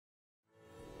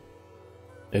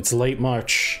It's late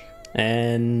March,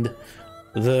 and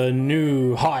the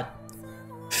new hot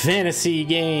fantasy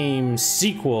game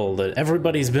sequel that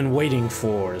everybody's been waiting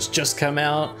for has just come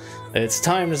out. It's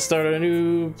time to start a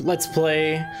new Let's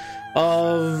Play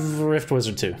of Rift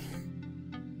Wizard 2.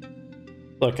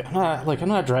 Look, I'm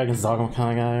not a Dragon's Dogma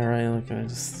kind of guy, right?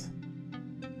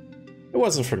 It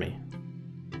wasn't for me.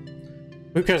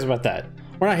 Who cares about that?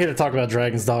 We're not here to talk about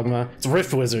Dragon's Dogma. It's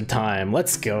Rift Wizard time.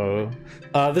 Let's go.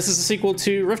 This is a sequel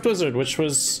to Rift Wizard, which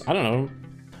was, I don't know,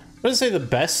 let's say the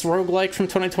best roguelike from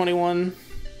 2021.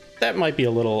 That might be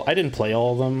a little... I didn't play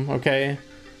all of them, okay?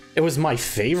 It was my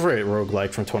favorite roguelike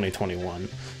from 2021.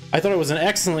 I thought it was an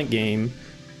excellent game.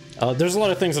 There's a lot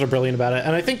of things that are brilliant about it,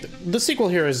 and I think the sequel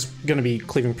here is going to be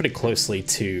cleaving pretty closely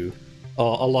to a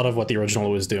lot of what the original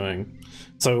was doing.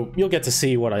 So you'll get to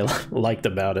see what I liked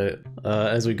about it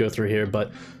as we go through here,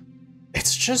 but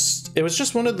it was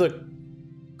just one of the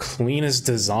cleanest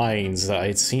designs that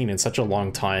I'd seen in such a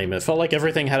long time. It felt like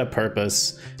everything had a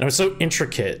purpose, and it was so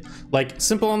intricate. Like,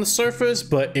 simple on the surface,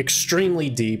 but extremely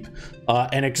deep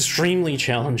and extremely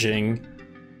challenging.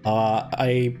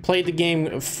 I played the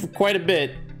game quite a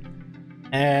bit,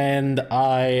 and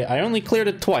I only cleared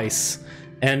it twice,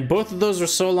 and both of those were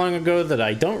so long ago that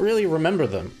I don't really remember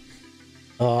them.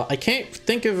 I can't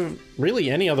think of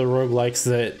really any other roguelikes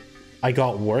that I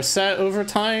got worse at over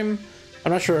time.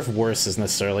 I'm not sure if worse is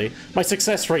necessarily. My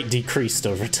success rate decreased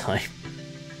over time.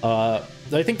 I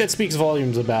think that speaks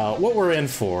volumes about what we're in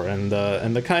for and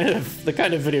the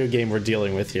kind of video game we're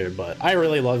dealing with here. But I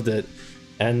really loved it,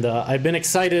 and I've been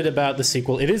excited about the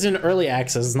sequel. It is in early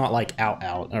access, it's not like out,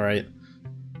 all right?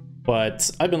 But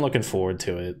I've been looking forward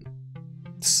to it.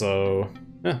 So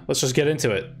yeah, let's just get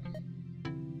into it.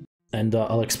 And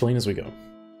I'll explain as we go.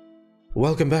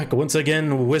 Welcome back once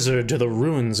again, wizard, to the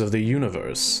ruins of the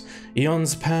universe.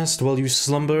 Eons passed while you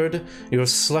slumbered. You have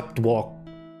slept walk.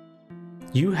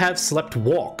 You have slept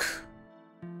walk.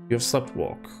 You have slept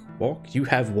walk. Walk? You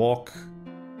have walk.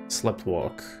 Slept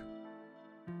walk.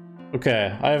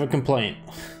 Okay, I have a complaint.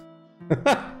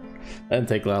 That didn't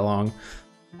take that long.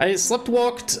 I slept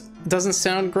walked doesn't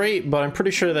sound great, but I'm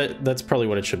pretty sure that that's probably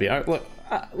what it should be.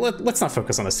 Let's not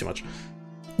focus on this too much.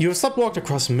 You have sleptwalked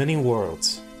across many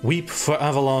worlds. Weep for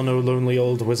Avalon, O lonely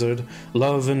old wizard.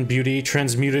 Love and beauty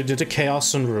transmuted into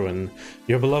chaos and ruin.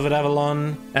 Your beloved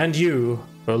Avalon, and you,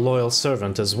 her loyal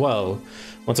servant as well.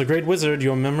 Once a great wizard,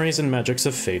 your memories and magics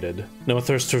have faded. No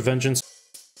thirst for vengeance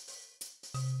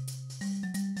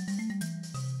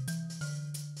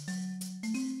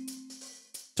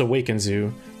awakens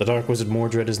you. The dark wizard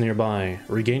Mordred is nearby.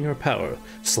 Regain your power.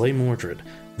 Slay Mordred.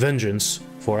 Vengeance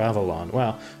for Avalon.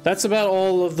 Wow, that's about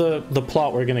all of the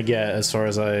plot we're gonna get as far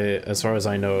as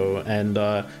I know, and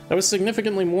that was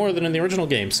significantly more than in the original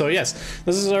game. So yes,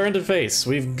 this is our interface.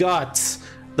 We've got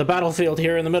the battlefield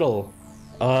here in the middle,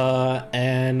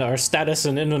 and our status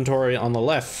and inventory on the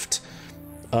left.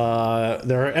 There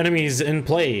are enemies in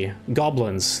play.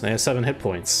 Goblins. They have 7 hit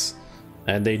points,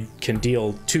 and they can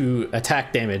deal 2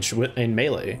 attack damage in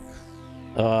melee.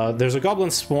 There's a goblin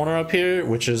spawner up here,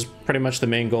 which is pretty much the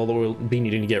main goal that we'll be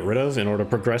needing to get rid of in order to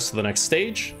progress to the next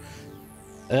stage.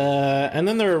 And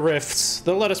then there are rifts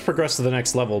that'll let us progress to the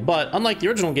next level, but unlike the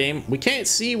original game, we can't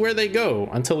see where they go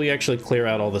until we actually clear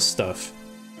out all this stuff.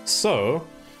 So,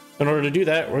 in order to do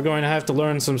that, we're going to have to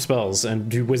learn some spells and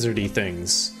do wizardy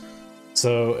things.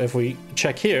 So if we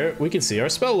check here, we can see our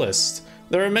spell list.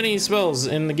 There are many spells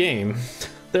in the game.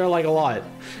 There are like a lot,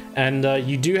 and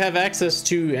you do have access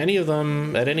to any of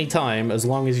them at any time as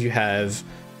long as you have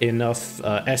enough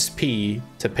SP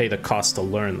to pay the cost to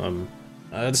learn them.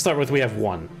 To start with, we have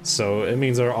 1, so it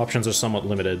means our options are somewhat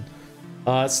limited.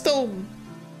 Still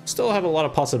have a lot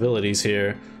of possibilities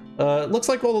here. It looks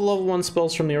like all the level 1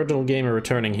 spells from the original game are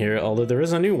returning here, although there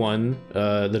is a new one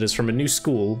that is from a new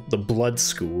school, the Blood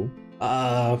School.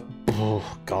 Oh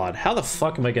god, how the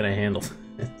fuck am I gonna handle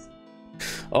this?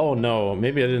 Oh no,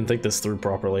 maybe I didn't think this through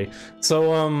properly.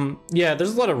 So, yeah,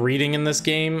 there's a lot of reading in this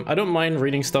game. I don't mind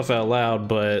reading stuff out loud,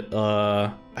 but,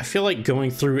 I feel like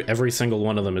going through every single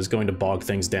one of them is going to bog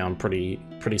things down pretty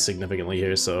significantly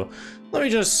here, so let me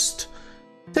just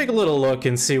take a little look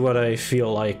and see what I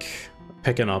feel like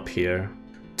picking up here.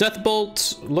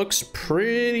 Deathbolt looks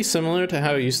pretty similar to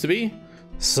how it used to be.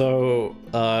 So,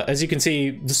 as you can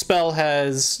see, the spell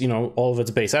has, you know, all of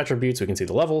its base attributes. We can see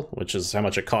the level, which is how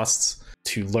much it costs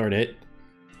to learn it.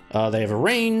 They have a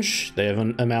range, they have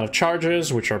an amount of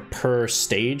charges, which are per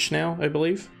stage now, I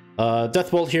believe.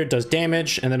 Deathbolt here does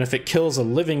damage, and then if it kills a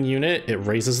living unit, it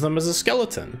raises them as a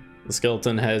skeleton. The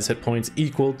skeleton has hit points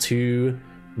equal to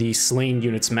the slain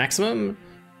unit's maximum,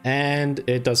 and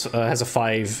it has a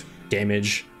 5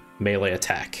 damage melee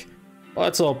attack. Well,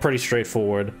 that's all pretty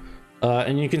straightforward.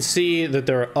 And you can see that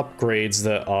there are upgrades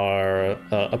that are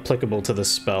applicable to the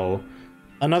spell.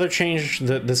 Another change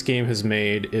that this game has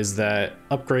made is that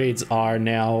upgrades are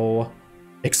now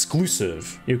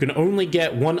exclusive. You can only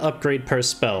get one upgrade per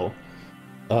spell,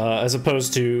 as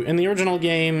opposed to in the original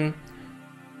game,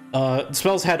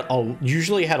 spells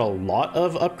usually had a lot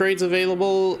of upgrades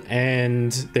available,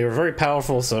 and they were very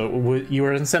powerful. So you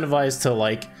were incentivized to,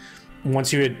 like,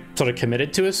 once you had sort of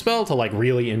committed to a spell, to like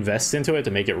really invest into it to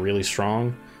make it really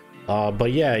strong.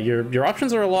 But yeah, your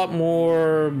options are a lot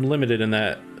more limited in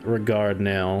that regard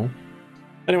now.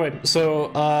 Anyway,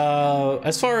 so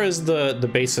as far as the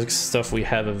basic stuff we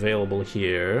have available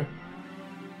here,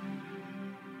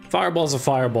 Fireball's a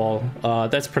fireball.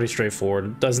 That's pretty straightforward.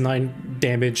 It does 9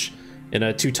 damage in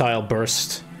a 2-tile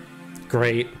burst.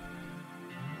 Great.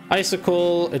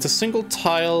 Icicle, it's a single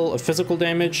tile of physical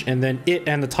damage, and then it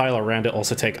and the tile around it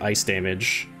also take ice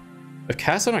damage. If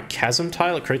cast on a chasm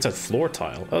tile, it creates a floor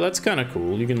tile. Oh, that's kind of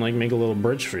cool. You can like make a little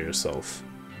bridge for yourself.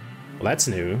 Well, that's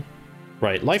new.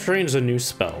 Right, Life Drain is a new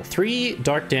spell. 3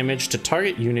 dark damage to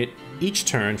target unit each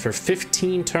turn for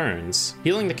 15 turns,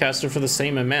 healing the caster for the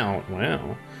same amount.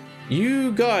 Wow.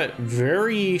 You got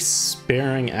very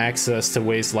sparing access to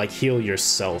ways to like heal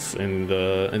yourself in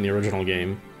the original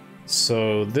game.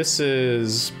 So this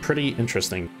is pretty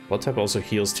interesting. Blood type also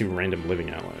heals 2 random living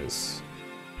allies.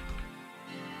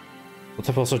 Blood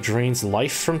type also drains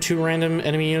life from 2 random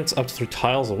enemy units up to 3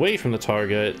 tiles away from the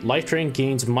target. Life drain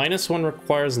gains -1,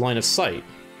 requires line of sight.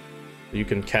 You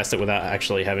can cast it without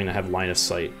actually having to have line of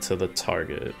sight to the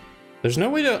target. There's no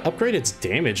way to upgrade its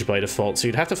damage by default, so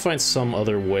you'd have to find some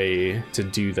other way to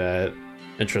do that.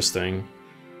 Interesting.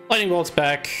 Lightning bolt's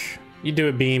back. You do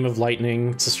a beam of lightning.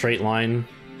 It's a straight line.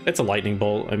 It's a lightning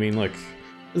bolt. I mean, look,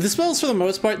 the spells for the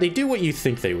most part, they do what you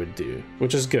think they would do,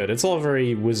 which is good. It's all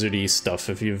very wizardy stuff.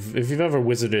 If you've ever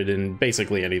wizarded in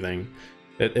basically anything,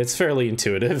 it's fairly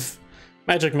intuitive.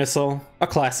 Magic missile, a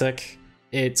classic.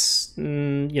 It's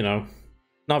you know,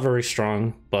 not very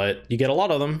strong, but you get a lot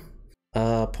of them.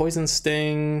 Poison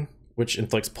sting, which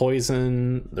inflicts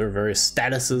poison. There are various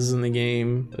statuses in the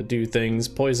game that do things.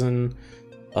 Poison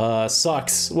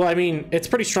sucks. Well, I mean, it's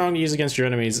pretty strong to use against your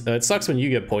enemies. It sucks when you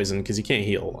get poisoned because you can't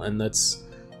heal, and that's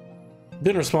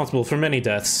been responsible for many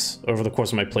deaths over the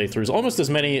course of my playthroughs. Almost as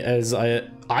many as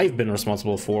I've been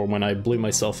responsible for when I blew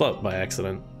myself up by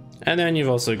accident. And then you've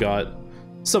also got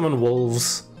summon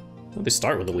wolves. They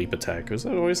start with a leap attack. Is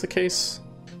that always the case?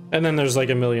 And then there's like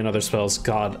a million other spells.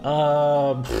 God.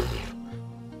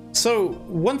 So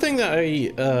one thing that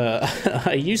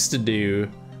I used to do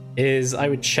is I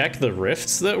would check the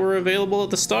rifts that were available at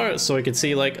the start, so I could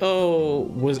see like, oh,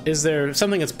 is there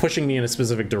something that's pushing me in a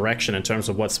specific direction in terms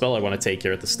of what spell I want to take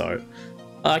here at the start.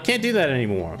 I can't do that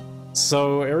anymore.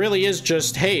 So it really is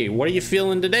just, hey, what are you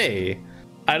feeling today?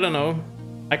 I don't know.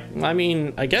 I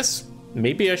mean, I guess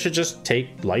maybe I should just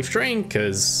take Life Drain,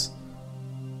 because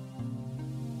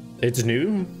it's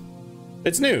new.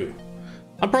 It's new.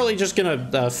 I'm probably just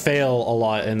gonna fail a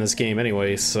lot in this game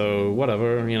anyway, so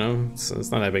whatever, you know, it's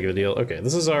not that big of a deal. Okay,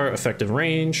 this is our effective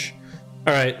range.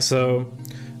 Alright, so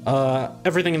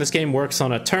everything in this game works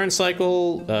on a turn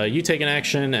cycle. You take an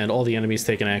action and all the enemies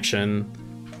take an action.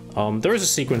 There is a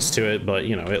sequence to it, but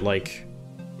you know, it like...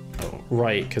 Oh,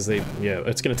 right, because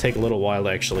it's gonna take a little while to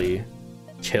actually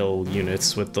kill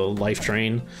units with the life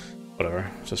drain. Whatever,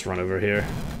 just run over here.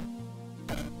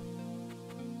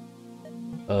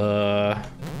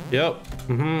 Yep.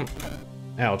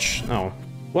 Ouch. Oh.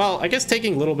 Well, I guess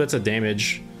taking little bits of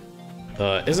damage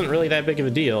isn't really that big of a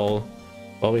deal.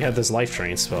 Well, we have this life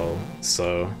drain spell,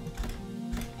 so...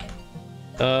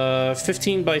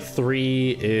 15 by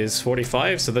 3 is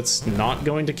 45, so that's not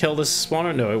going to kill this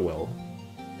spawner? No, it will.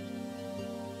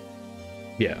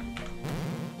 Yeah.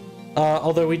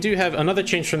 Although we do have another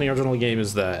change from the original game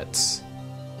is that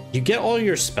you get all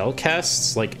your spell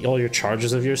casts, like all your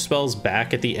charges of your spells,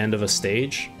 back at the end of a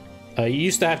stage. You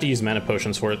used to have to use mana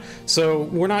potions for it, so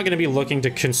we're not going to be looking to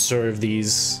conserve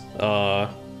these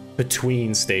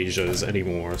between stages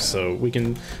anymore, so we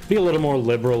can be a little more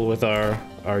liberal with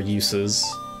our uses.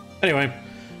 Anyway,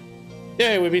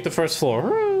 yay, we beat the first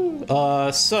floor.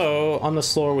 So on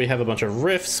this floor we have a bunch of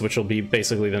rifts, which will be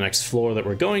basically the next floor that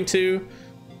we're going to.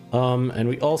 And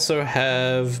we also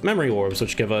have memory orbs,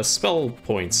 which give us spell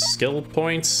points, skill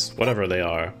points, whatever they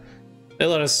are. They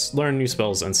let us learn new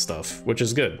spells and stuff, which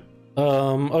is good.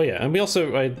 Oh yeah, and we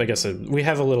also, I guess, we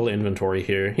have a little inventory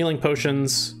here. Healing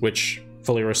potions, which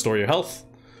fully restore your health.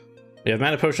 We have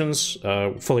mana potions,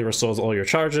 fully restores all your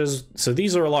charges. So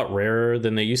these are a lot rarer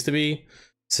than they used to be,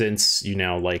 since you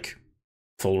now, like,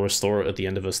 full restore at the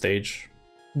end of a stage.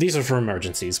 these are for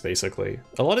emergencies, basically.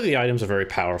 A lot of the items are very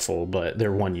powerful, but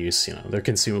they're one use, you know, they're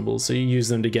consumables, so you use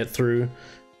them to get through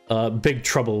big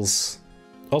troubles.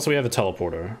 Also, we have a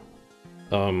teleporter,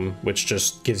 which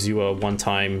just gives you a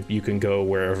one-time, you can go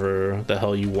wherever the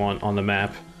hell you want on the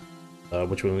map,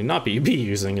 which we will not be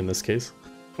using in this case.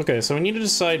 Okay, so we need to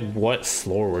decide what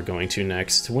floor we're going to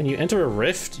next. When you enter a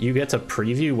rift, you get to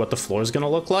preview what the floor is going to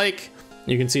look like.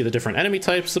 You can see the different enemy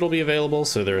types that'll be available.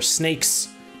 So there are snakes,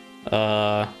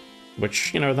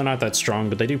 which, you know, they're not that strong,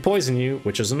 but they do poison you,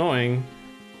 which is annoying.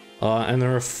 And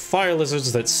there are fire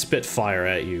lizards that spit fire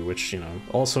at you, which, you know,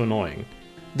 also annoying.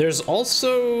 There's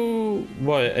also,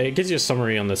 it gives you a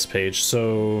summary on this page.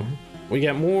 So we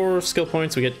get more skill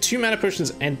points. We get 2 mana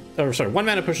potions and, or sorry, 1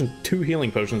 mana potion, 2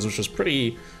 healing potions, which is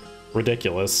pretty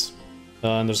ridiculous.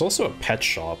 And there's also a pet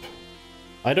shop.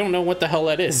 I don't know what the hell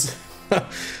that is.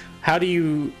 How do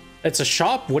you, it's a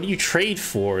shop? What do you trade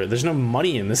for? There's no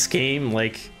money in this game.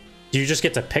 Like, do you just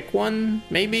get to pick one,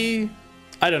 maybe?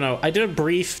 I don't know. I did a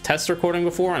brief test recording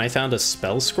before and I found a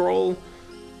spell scroll.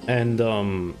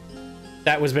 And,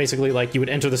 that was basically like you would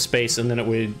enter the space and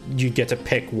then you'd get to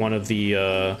pick one of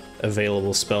the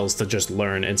available spells to just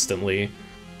learn instantly.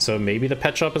 So maybe the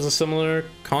pet shop is a similar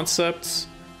concept.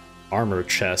 Armor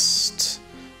chest.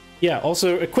 Yeah,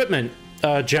 also equipment,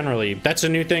 generally. That's a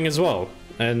new thing as well.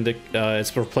 And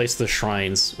it's replaced the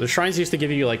shrines. The shrines used to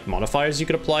give you like modifiers you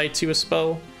could apply to a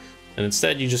spell. And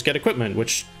instead you just get equipment,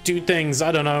 which do things,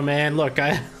 I don't know, man. Look,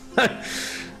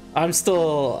 I'm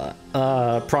still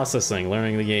processing,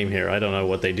 learning the game here. I don't know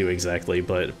what they do exactly,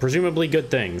 but presumably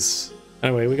good things.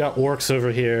 Anyway, we got orcs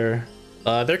over here.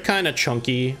 They're kind of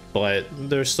chunky, but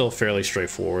they're still fairly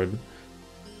straightforward.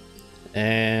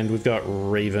 And we've got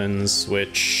ravens,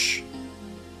 which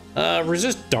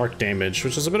resist dark damage,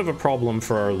 which is a bit of a problem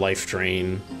for our life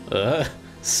drain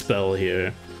spell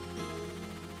here.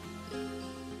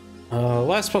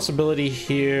 Last possibility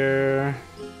here.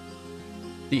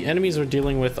 The enemies we're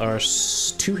dealing with are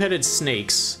 2-headed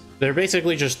snakes. They're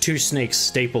basically just 2 snakes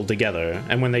stapled together,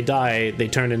 and when they die, they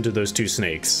turn into those 2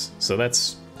 snakes. So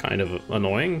that's kind of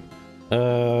annoying.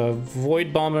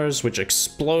 Void bombers, which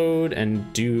explode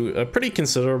and do a pretty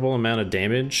considerable amount of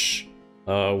damage,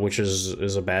 which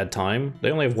is a bad time.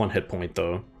 They only have 1 hit point,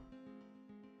 though.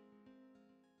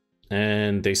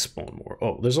 And they spawn more.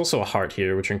 Oh, there's also a heart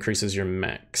here, which increases your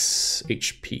max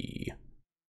HP.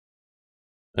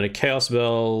 And a Chaos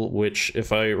Bell, which,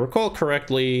 if I recall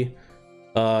correctly,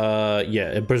 yeah,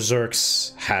 it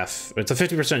berserks half. It's a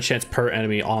 50% chance per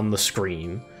enemy on the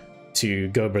screen to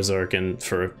go berserk and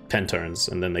for 10 turns,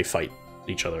 and then they fight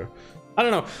each other. I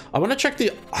don't know. I want to check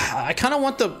the... I kind of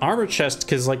want the armor chest,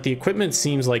 because, like, the equipment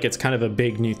seems like it's kind of a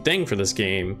big new thing for this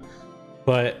game.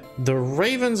 But the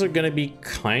ravens are going to be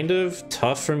kind of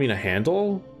tough for me to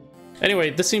handle.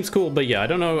 Anyway, this seems cool, but yeah, I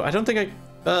don't know. I don't think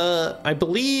I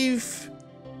believe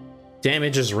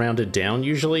damage is rounded down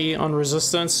usually on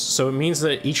resistance, so it means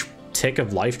that each tick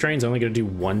of life drain is only going to do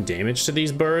 1 damage to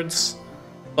these birds.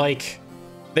 Like,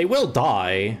 they will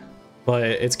die, but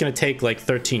it's going to take like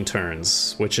 13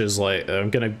 turns, which is like, they're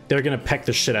going to peck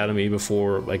the shit out of me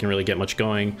before I can really get much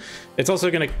going. It's also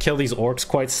going to kill these orcs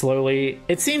quite slowly.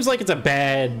 It seems like it's a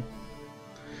bad,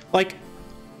 like,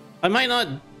 I'm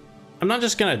not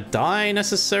just gonna die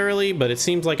necessarily, but it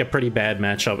seems like a pretty bad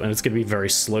matchup, and it's gonna be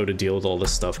very slow to deal with all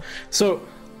this stuff. So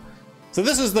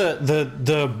this is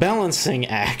the balancing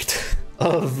act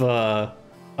of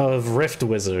Rift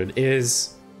Wizard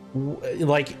is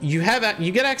like you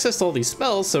get access to all these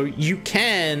spells, so you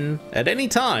can at any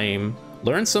time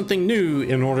learn something new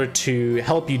in order to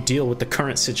help you deal with the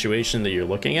current situation that you're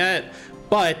looking at.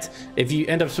 But if you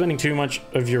end up spending too much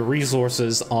of your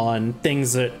resources on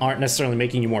things that aren't necessarily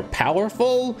making you more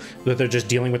powerful, that they're just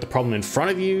dealing with the problem in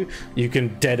front of you, you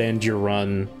can dead end your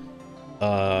run.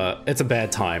 It's a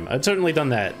bad time. I've certainly done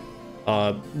that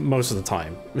most of the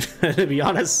time, to be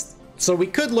honest. So we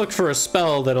could look for a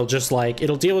spell that'll just like,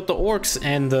 it'll deal with the orcs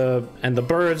and the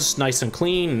birds nice and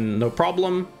clean, no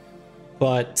problem.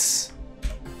 But,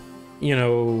 you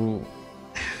know,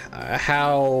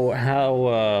 how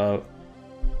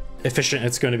efficient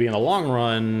it's going to be in the long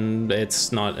run,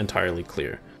 it's not entirely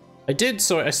clear.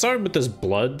 So I started with this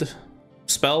blood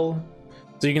spell.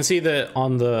 So you can see that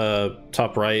on the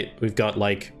top right, we've got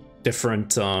like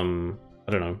different, I don't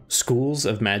know, schools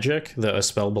of magic that a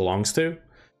spell belongs to.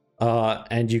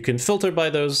 And you can filter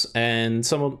by those, and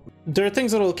there are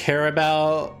things that will care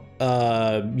about,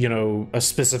 you know, a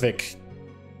specific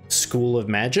school of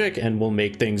magic and will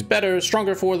make things better,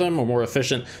 stronger for them, or more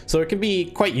efficient. So it can be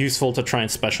quite useful to try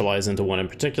and specialize into one in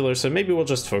particular. So maybe we'll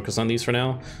just focus on these for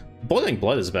now. Boiling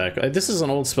Blood is back. This is an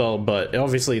old spell, but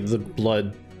obviously the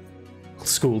blood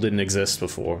school didn't exist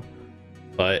before.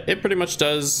 But it pretty much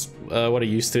does what it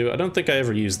used to. I don't think I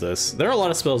ever used this. There are a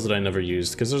lot of spells that I never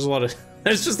used because there's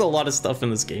just a lot of stuff in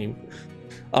this game.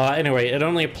 Anyway, it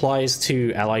only applies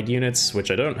to allied units,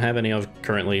 which I don't have any of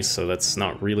currently, so that's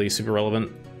not really super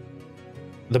relevant.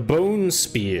 The Bone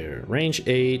Spear, range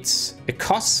 8. It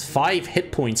costs 5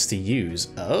 hit points to use.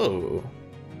 Oh.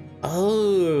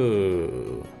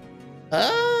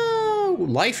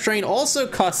 Life Drain also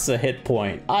costs a hit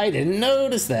point. I didn't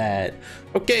notice that.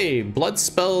 Okay, blood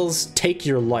spells take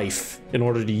your life in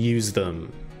order to use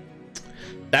them.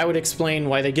 That would explain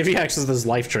why they give you access to this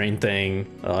Life Drain thing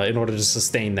in order to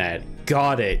sustain that.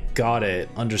 Got it.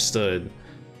 Understood.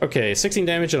 Okay, 16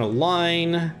 damage in a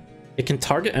line. It can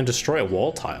target and destroy a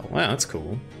wall tile. Wow, that's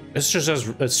cool. It's just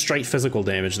a straight physical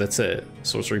damage, that's it.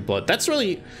 Sorcery Blood. That's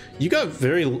really... You got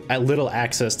very little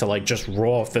access to, like, just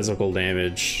raw physical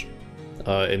damage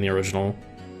in the original.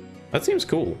 That seems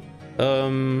cool.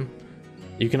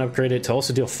 You can upgrade it to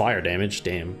also deal fire damage.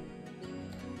 Damn.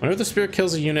 Whenever the spear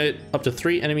kills a unit, up to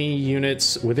 3 enemy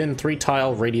units within 3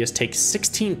 tile radius take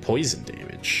 16 poison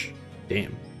damage.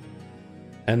 Damn.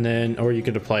 And then, or you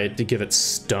could apply it to give it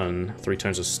stun, 3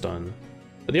 times a stun.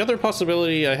 But the other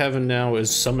possibility I have now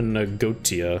is summon a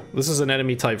Gotia. This is an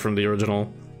enemy type from the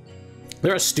original.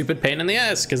 They're a stupid pain in the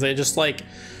ass because they just like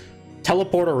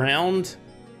teleport around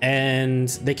and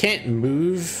they can't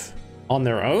move on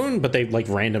their own, but they like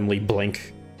randomly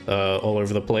blink all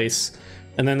over the place.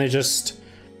 And then they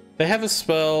have a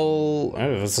spell. I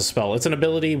don't know if it's a spell. It's an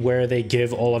ability where they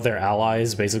give all of their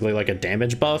allies basically like a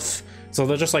damage buff. So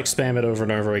they'll just like spam it over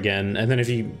and over again. And then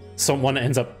if someone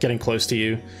ends up getting close to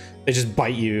you, they just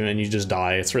bite you and you just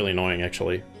die. It's really annoying,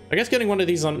 actually. I guess getting one of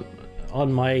these on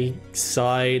my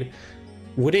side,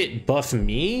 would it buff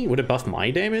me? Would it buff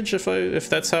my damage if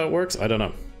that's how it works? I don't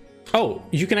know. Oh,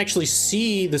 you can actually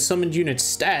see the summoned unit's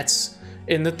stats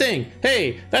in the thing.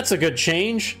 Hey, that's a good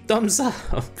change. Thumbs up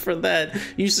for that.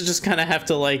 You used to just kind of have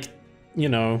to like, you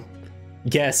know,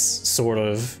 guess sort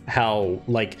of how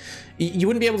like you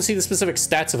wouldn't be able to see the specific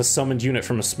stats of a summoned unit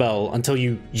from a spell until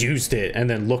you used it and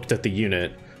then looked at the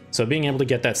unit. So being able to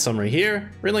get that summary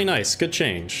here, really nice. Good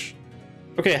change.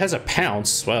 Okay, it has a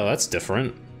pounce. Wow, that's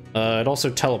different. It also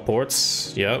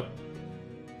teleports. Yep.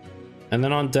 And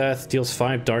then on death, deals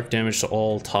 5 dark damage to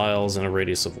all tiles in a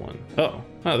radius of 1. Oh,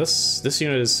 this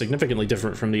unit is significantly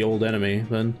different from the old enemy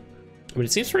then. I mean,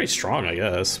 it seems pretty strong, I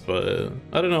guess, but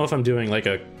I don't know if I'm doing like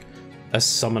a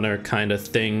summoner kind of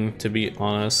thing, to be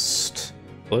honest.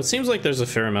 Well, it seems like there's a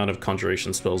fair amount of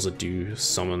conjuration spells that do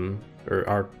summon,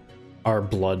 or are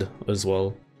blood as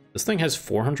well. This thing has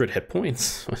 400 hit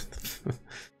points?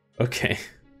 Okay.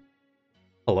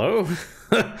 Hello?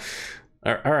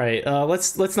 Alright,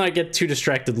 let's not get too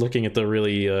distracted looking at the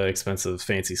really expensive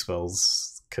fancy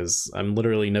spells, because I'm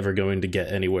literally never going to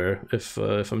get anywhere if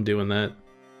I'm doing that.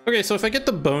 Okay, so if I get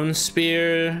the Bone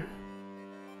Spear...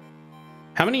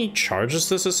 How many charges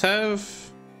does this have?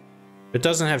 It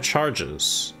doesn't have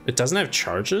charges. It doesn't have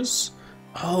charges?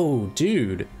 Oh,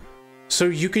 dude. So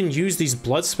you can use these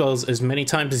blood spells as many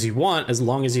times as you want as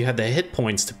long as you had the hit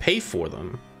points to pay for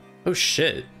them. Oh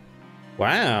shit.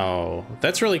 Wow.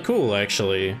 That's really cool,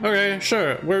 actually. Okay,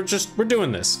 sure. We're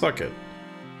doing this. Fuck it.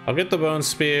 I'll get the Bone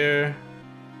Spear.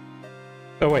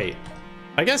 Oh, wait.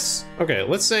 I guess, okay,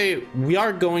 let's say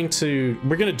we're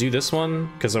gonna do this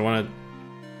one, because I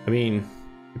mean,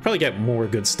 you probably get more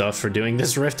good stuff for doing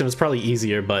this rift, and it's probably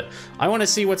easier, but I want to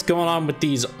see what's going on with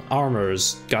these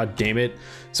armors, god damn it.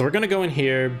 So we're gonna go in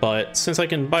here, but since I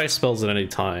can buy spells at any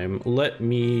time, let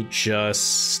me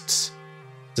just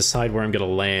decide where I'm gonna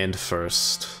land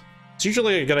first. It's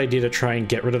usually a good idea to try and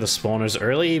get rid of the spawners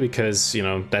early, because, you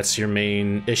know, that's your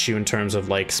main issue in terms of,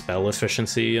 like, spell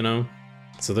efficiency, you know?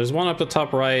 So there's one up the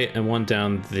top right, and one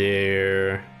down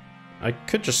there. I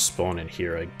could just spawn in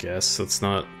here, I guess. That's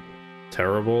not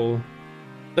terrible.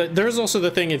 But there's also the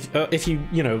thing, if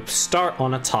you know, start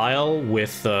on a tile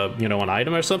with, you know, an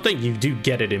item or something, you do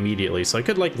get it immediately. So I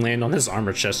could, like, land on this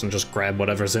armor chest and just grab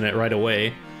whatever's in it right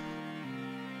away.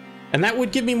 And that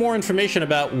would give me more information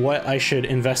about what I should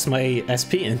invest my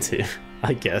SP into,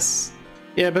 I guess.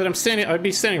 Yeah, but I'd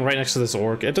be standing right next to this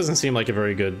orc. It doesn't seem like a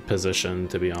very good position,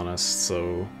 to be honest,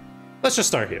 so let's just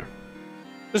start here.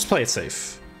 Just play it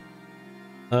safe.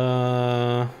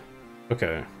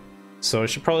 Okay. So I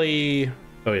should probably...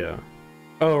 Oh, yeah.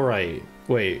 Oh, right.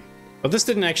 Wait. Oh, this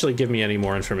didn't actually give me any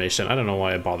more information. I don't know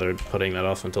why I bothered putting that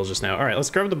off until just now. Alright, let's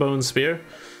grab the Bone Spear.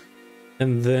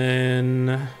 And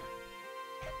then...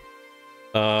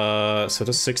 so it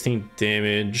does 16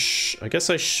 damage. I guess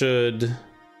I should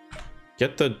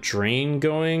get the drain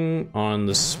going on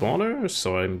the spawner,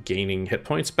 so I'm gaining hit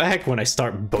points back when I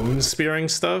start bone spearing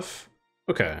stuff.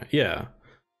 Okay, yeah.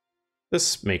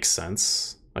 This makes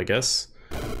sense, I guess.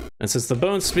 And since the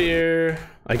bone spear,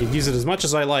 I can use it as much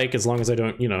as I like as long as I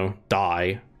don't, you know,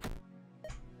 die.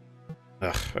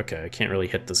 Ugh, okay, I can't really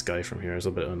hit this guy from here. It's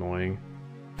a bit annoying.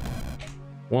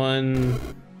 One,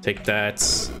 take that.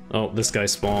 Oh, this guy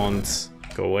spawned.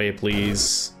 Go away,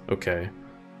 please. Okay.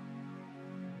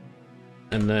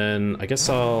 And then I guess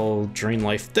I'll drain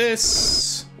life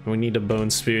this. We need to bone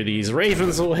spear these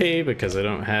ravens away because I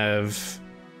don't have...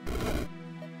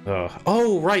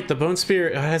 oh, right, the bone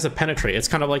spear has a penetrate. It's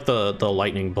kind of like the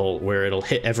lightning bolt where it'll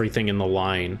hit everything in the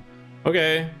line.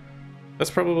 Okay,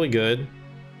 that's probably good.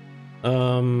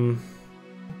 I'm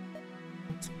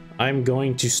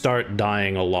going to start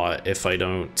dying a lot if I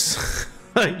don't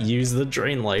use the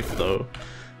drain life, though.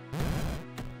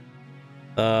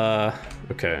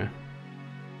 Okay.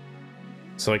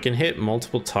 So I can hit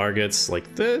multiple targets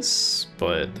like this,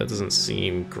 but that doesn't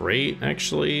seem great,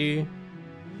 actually.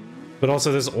 But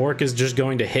also this orc is just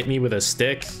going to hit me with a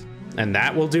stick, and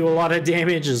that will do a lot of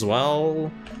damage as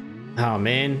well. Oh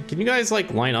man, can you guys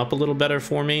like line up a little better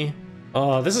for me?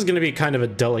 This is gonna be kind of a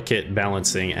delicate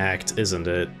balancing act, isn't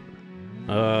it?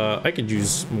 I could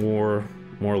use more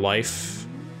life.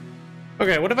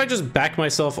 Okay, what if I just back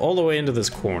myself all the way into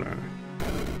this corner?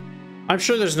 I'm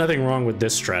sure there's nothing wrong with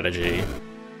this strategy.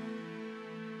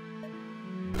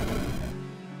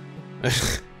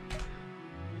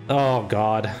 Oh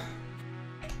god.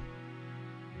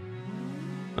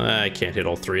 I can't hit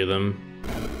all three of them.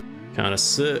 Kinda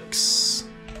sucks.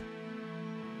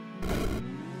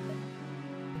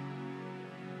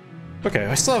 Okay,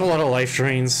 I still have a lot of life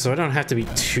drains, so I don't have to be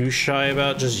too shy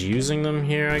about just using them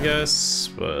here, I guess,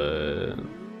 but...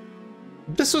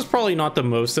 this was probably not the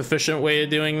most efficient way of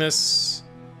doing this.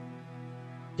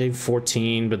 Gave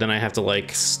 14, but then I have to,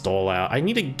 like, stall out. I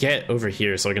need to get over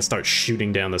here so I can start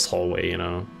shooting down this hallway, you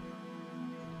know?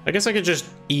 I guess I could just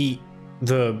eat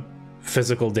the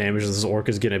physical damage this orc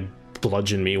is gonna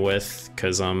bludgeon me with,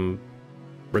 because I'm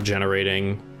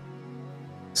regenerating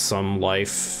some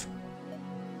life.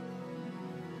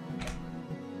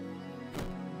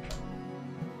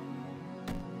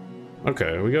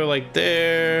 Okay, we go like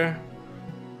there,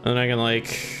 and I can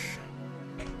like,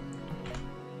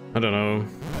 I don't know,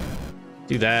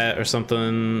 do that or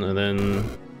something, and then,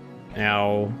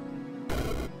 ow.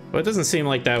 Well, it doesn't seem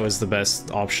like that was the best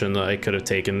option that I could have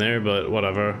taken there, but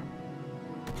whatever.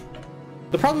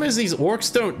 The problem is these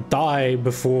orcs don't die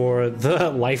before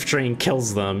the life drain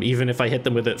kills them, even if I hit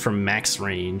them with it from max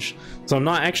range. So I'm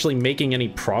not actually making any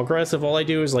progress if all I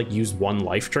do is like use one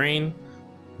life drain.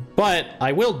 But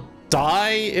I will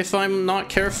die if I'm not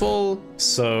careful,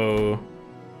 so...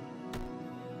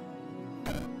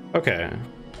 okay.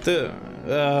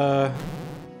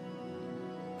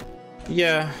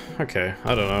 Yeah, okay,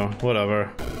 I don't know,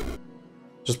 whatever.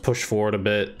 Just push forward a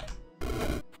bit.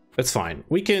 It's fine.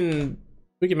 We can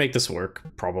make this work,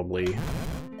 probably.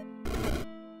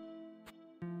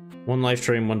 One life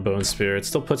drain, one bone spear. It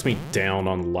still puts me down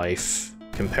on life,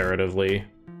 comparatively.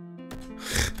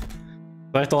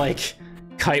 I have to, like,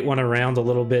 kite one around a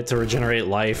little bit to regenerate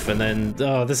life, and then,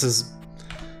 oh, this is...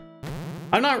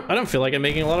 I don't feel like I'm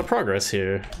making a lot of progress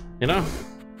here, you know?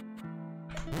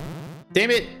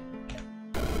 Damn it!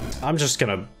 I'm just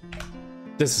gonna...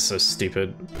 this is so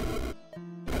stupid.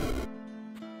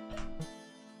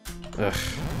 Ugh.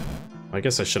 I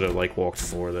guess I should have, like, walked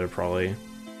forward there, probably.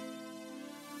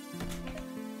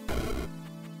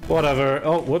 Whatever.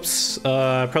 Oh, whoops.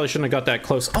 I probably shouldn't have got that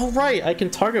close. Oh, right! I can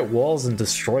target walls and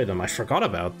destroy them. I forgot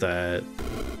about that.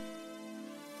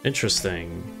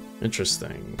 Interesting.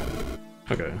 Interesting.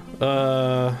 Okay.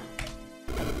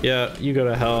 Yeah, you go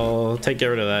to hell. Take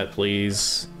rid of that,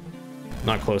 please.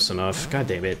 Not close enough. God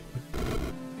damn it.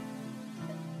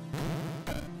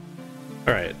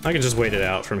 Alright, I can just wait it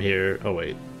out from here. Oh,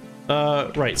 wait.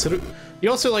 Right, so you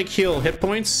also, like, heal hit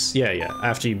points? Yeah,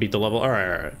 after you beat the level.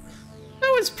 Alright.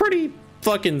 That was pretty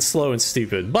fucking slow and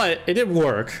stupid, but it did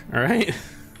work, alright?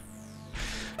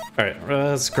 Alright,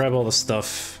 let's grab all the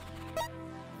stuff.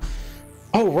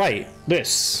 Oh, right,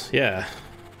 this, yeah.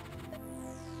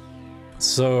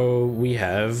 So, we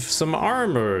have some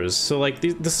armors. So, like,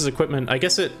 this is equipment. I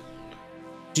guess it...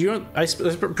 do you... I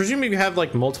presume you have,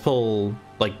 like, multiple,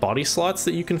 like, body slots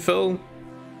that you can fill?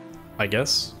 I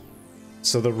guess.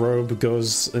 So the robe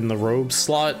goes in the robe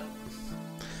slot.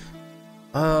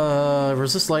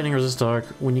 Resist lightning, resist dark.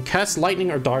 When you cast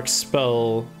lightning or dark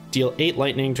spell, deal 8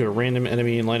 lightning to a random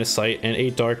enemy in line of sight and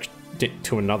 8 dark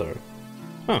to another.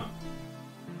 Huh.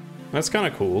 That's kind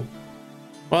of cool.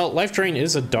 Well, Life Drain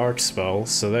is a dark spell,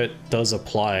 so that does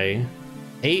apply.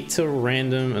 8 to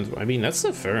random, I mean, that's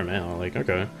a fair amount, like,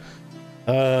 okay.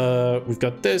 We've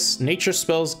got this, nature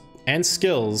spells and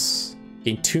skills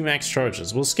gain 2 max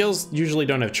charges. Well, skills usually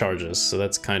don't have charges, so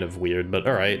that's kind of weird, but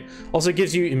alright. Also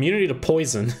gives you immunity to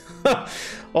poison. Well,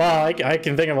 I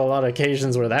can think of a lot of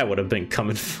occasions where that would have been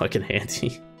coming fucking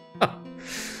handy.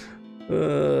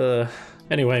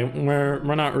 Anyway,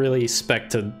 we're not really spec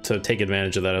to take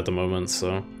advantage of that at the moment,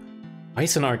 so.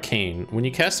 Ice and Arcane. When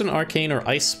you cast an Arcane or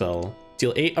Ice spell,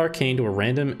 deal 8 Arcane to a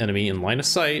random enemy in line of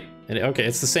sight. And okay,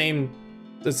 it's the same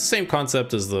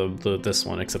concept as this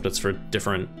one, except it's for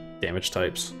different damage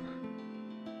types.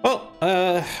 Well,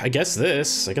 I guess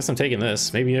I'm taking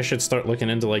this. Maybe I should start looking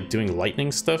into like doing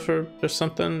lightning stuff or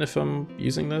something if I'm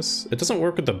using this. It doesn't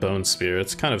work with the Bone Spear.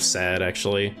 It's kind of sad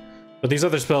actually. But these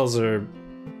other spells are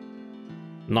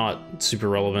not super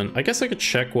relevant. I guess I could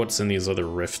check what's in these other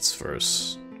rifts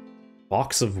first.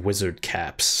 Box of wizard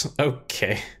caps.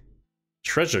 Okay.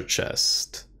 Treasure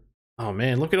chest. Oh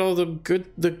man, look at all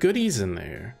the goodies in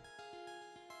there.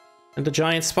 And the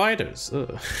giant spiders.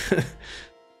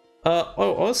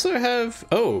 Also have,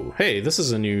 oh, hey, this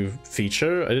is a new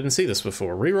feature. I didn't see this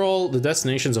before. Reroll the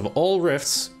destinations of all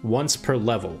rifts once per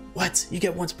level. What? You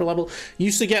get once per level? You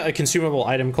used to get a consumable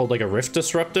item called like a rift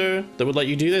disruptor that would let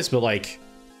you do this, but like,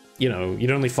 you know, you'd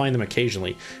only find them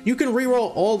occasionally. You can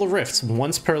reroll all the rifts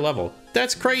once per level.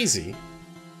 That's crazy.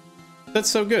 That's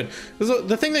so good.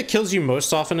 The thing that kills you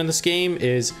most often in this game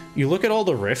is you look at all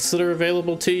the rifts that are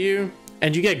available to you,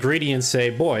 and you get greedy and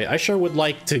say, boy, I sure would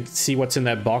like to see what's in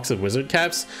that box of wizard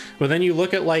caps. But then you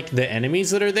look at like the enemies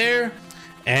that are there,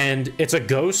 and it's a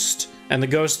ghost, and the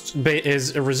ghost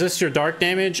resists your dark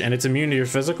damage, and it's immune to your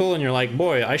physical, and you're like,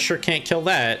 boy, I sure can't kill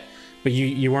that. But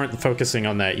you weren't focusing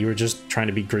on that. You were just trying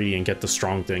to be greedy and get the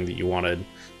strong thing that you wanted.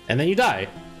 And then you die.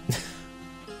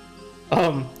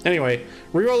 Anyway,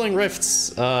 rerolling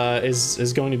rifts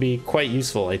is going to be quite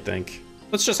useful, I think.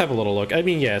 Let's just have a little look. I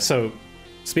mean, yeah, so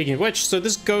speaking of which, so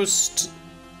this ghost,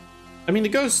 I mean, the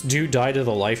ghosts do die to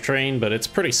the life drain, but it's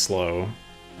pretty slow.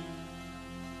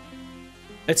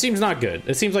 It seems not good.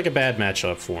 It seems like a bad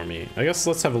matchup for me. I guess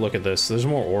let's have a look at this. There's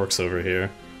more orcs over here.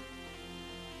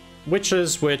 Which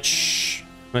is which?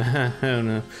 I don't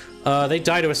know. They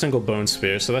die to a single bone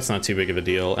spear, so that's not too big of a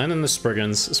deal. And then the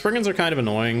Spriggans. Spriggans are kind of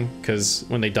annoying, because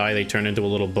when they die, they turn into a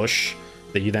little bush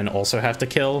that you then also have to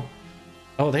kill.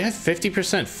 Oh, they have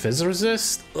 50% fizz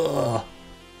resist? Ugh.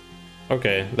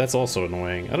 Okay, that's also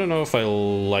annoying. I don't know if I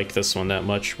like this one that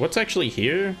much. What's actually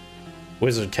here?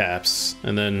 Wizard caps,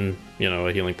 and then, you know,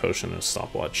 a healing potion and a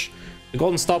stopwatch. The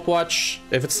golden stopwatch,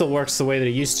 if it still works the way that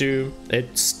it used to,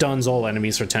 it stuns all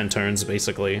enemies for 10 turns,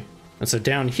 basically. And so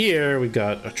down here, we've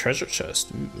got a treasure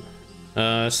chest.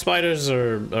 Spiders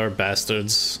are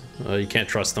bastards. You can't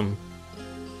trust them.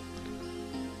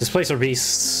 Displacer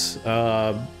beasts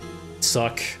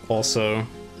suck, also.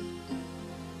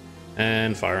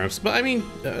 And firearms. But, I mean,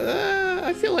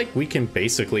 I feel like we can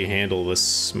basically handle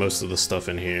most of the stuff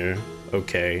in here.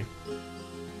 Okay.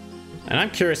 And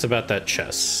I'm curious about that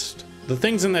chest. The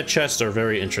things in that chest are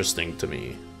very interesting to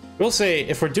me. I will say,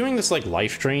 if we're doing this like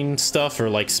life drain stuff or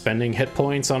like spending hit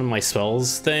points on my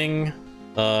spells thing,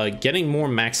 getting more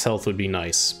max health would be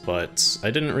nice, but I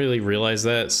didn't really realize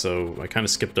that, so I kind of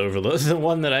skipped over the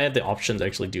one that I had the option to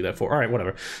actually do that for. Alright,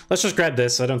 whatever. Let's just grab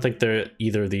this. I don't think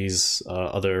either of these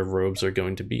other robes are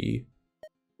going to be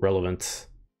relevant.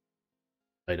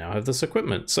 I now have this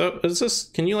equipment. So,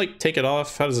 can you like take it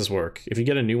off? How does this work? If you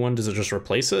get a new one, does it just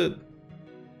replace it?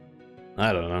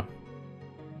 I don't know.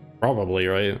 Probably,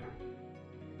 right?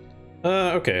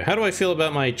 Okay, how do I feel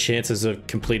about my chances of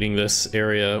completing this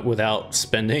area without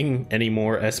spending any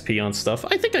more SP on stuff?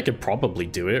 I think I could probably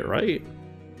do it, right?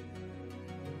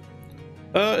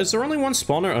 Is there only one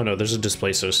spawner? Oh no, there's a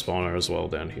displacer spawner as well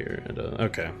down here. And,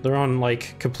 okay, they're on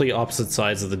like complete opposite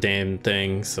sides of the damn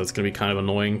thing, so it's gonna be kind of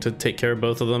annoying to take care of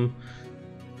both of them.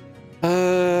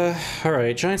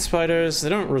 Alright, giant spiders, they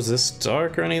don't resist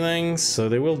dark or anything, so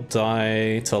they will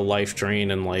die to life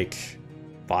drain in like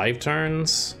 5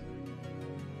 turns.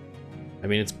 I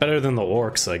mean, it's better than the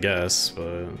orcs, I guess,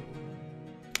 but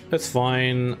that's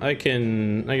fine. I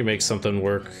can make something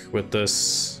work with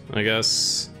this, I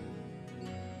guess.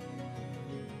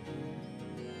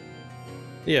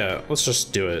 Yeah, let's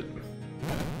just do it.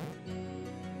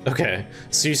 Okay,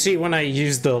 so you see when I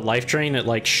used the life drain, it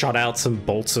like shot out some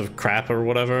bolts of crap or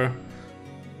whatever.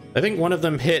 I think one of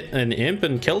them hit an imp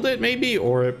and killed it, maybe?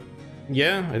 Or,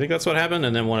 yeah, I think that's what happened,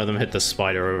 and then one of them hit the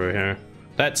spider over here.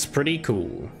 That's pretty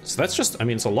cool. So that's just, I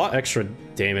mean, it's a lot extra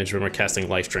damage when we're casting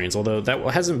life drains, although that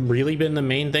hasn't really been the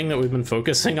main thing that we've been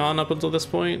focusing on up until this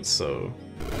point, so...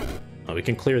 Oh, we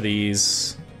can clear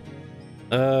these.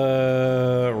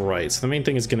 Right. So the main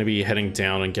thing is going to be heading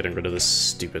down and getting rid of this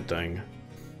stupid thing.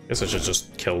 Guess I should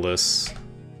just kill this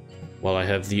while I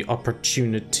have the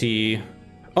opportunity.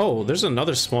 Oh, there's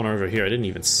another spawner over here. I didn't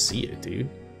even see it, dude.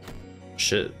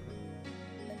 Shit.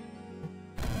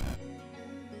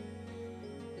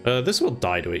 This will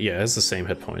die to it. Yeah, it has the same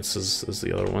hit points as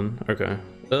the other one. Okay.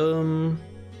 Oh,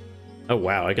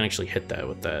 wow. I can actually hit that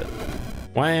with that.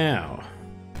 Wow.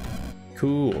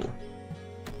 Cool.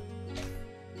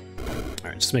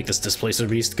 Alright, just make this Displacer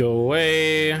Beast go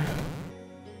away.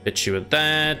 Hit you with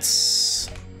that.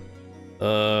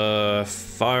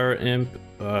 Fire Imp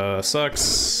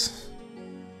sucks.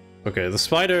 Okay, the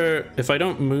spider, if I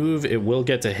don't move, it will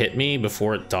get to hit me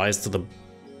before it dies to the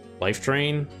life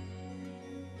drain,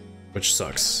 which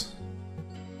sucks.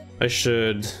 I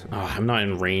should... Oh, I'm not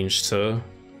in range to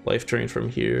life drain from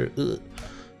here. Ugh.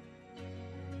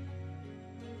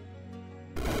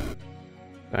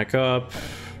 Back up.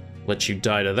 Let you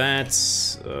die to that.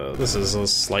 This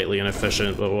is slightly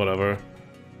inefficient, but whatever.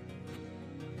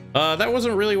 That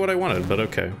wasn't really what I wanted, but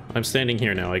okay. I'm standing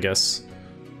here now, I guess.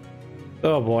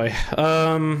 Oh boy.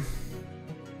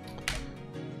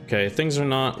 Okay, things are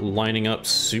not lining up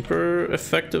super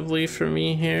effectively for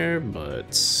me here,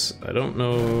 but I don't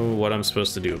know what I'm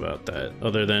supposed to do about that,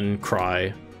 other than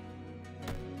cry.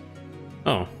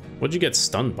 Oh, what'd you get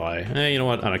stunned by? You know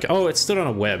what? I don't care. Oh, it stood on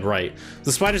a web, right.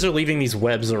 The spiders are leaving these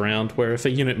webs around where if a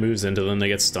unit moves into them, they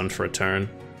get stunned for a turn.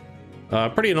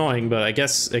 Pretty annoying, but I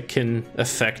guess it can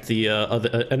affect the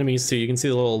other enemies too. You can see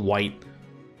the little white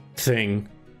thing.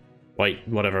 White,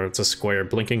 whatever, it's a square,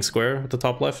 blinking square at the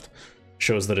top left.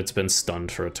 Shows that it's been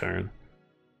stunned for a turn.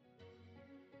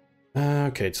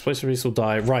 Okay, Displacer Beast will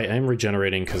die. Right, I am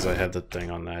regenerating because I had the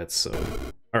thing on that, so...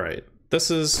 Alright,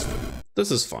 this is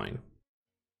fine.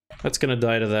 That's gonna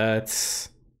die to that.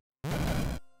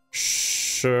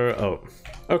 Sure, oh.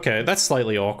 Okay, that's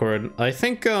slightly awkward. I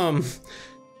think,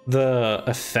 the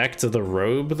effect of the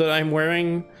robe that I'm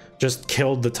wearing just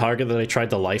killed the target that I tried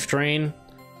to life drain.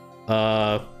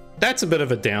 That's a bit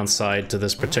of a downside to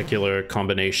this particular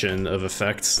combination of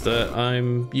effects that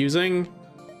I'm using.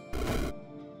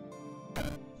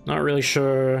 Not really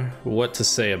sure what to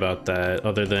say about that,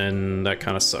 other than that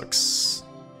kind of sucks.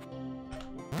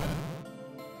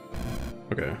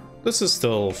 Okay, this is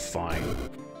still fine,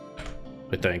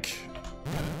 I think.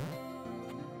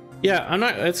 Yeah, I'm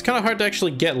not. It's kind of hard to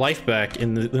actually get life back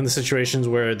in the situations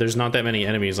where there's not that many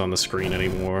enemies on the screen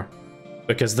anymore,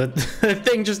 because the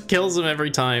thing just kills them every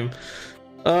time.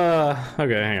 Okay,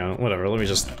 hang on. Whatever. Let me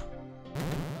just.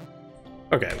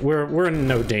 Okay, we're in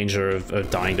no danger of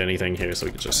dying to anything here, so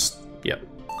we can just. Yep,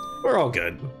 we're all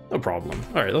good. No problem.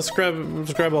 All right, let's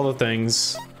grab all the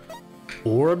things.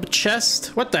 Orb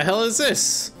chest? What the hell is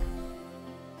this?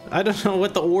 I don't know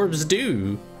what the orbs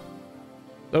do.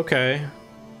 Okay.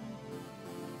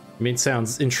 I mean,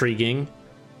 sounds intriguing.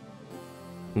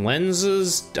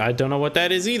 Lenses? I don't know what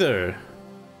that is either.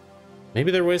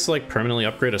 Maybe there are ways to like permanently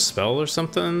upgrade a spell or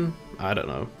something? I don't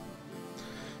know.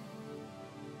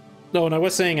 No, and I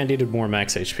was saying I needed more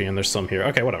max HP, and there's some here.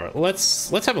 Okay, whatever. Let's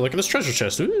have a look at this treasure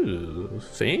chest. Ooh,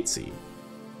 fancy.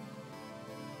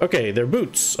 Okay, they're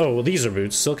boots. Oh, well, these are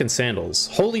boots. Silken sandals.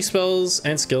 Holy spells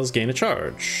and skills gain a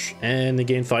charge. And they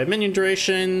gain 5 minion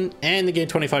duration, and they gain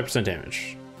 25%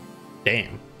 damage.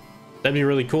 Damn. That'd be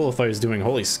really cool if I was doing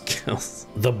holy skills.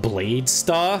 The blade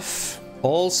staff.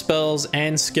 All spells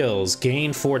and skills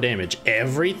gain 4 damage.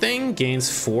 Everything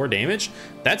gains 4 damage?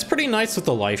 That's pretty nice with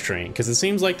the life drain, because it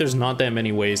seems like there's not that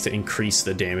many ways to increase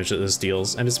the damage that this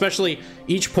deals. And especially,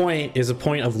 each point is a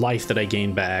point of life that I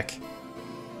gain back.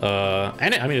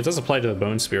 And I mean, it does apply to the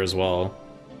bone spear as well.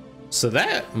 So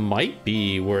that might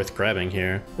be worth grabbing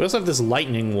here. We also have this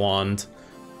lightning wand.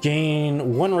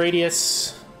 Gain 1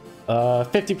 radius,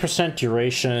 50%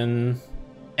 duration,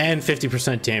 and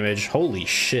 50% damage. Holy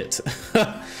shit.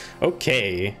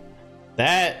 Okay.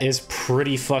 That is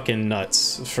pretty fucking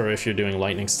nuts for if you're doing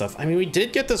lightning stuff. I mean, we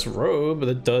did get this robe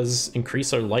that does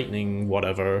increase our lightning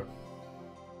whatever.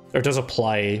 Or it does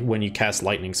apply when you cast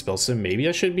lightning spells, so maybe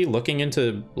I should be looking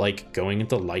into, like, going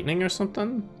into lightning or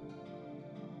something?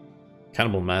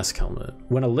 Cannibal Mask Helmet.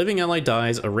 When a living ally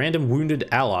dies, a random wounded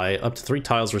ally up to 3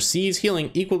 tiles receives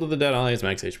healing equal to the dead ally's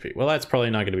max HP. Well, that's probably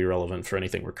not going to be relevant for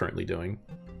anything we're currently doing.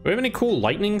 Do we have any cool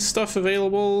lightning stuff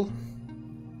available?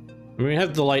 I mean, we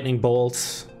have the lightning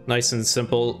bolt. Nice and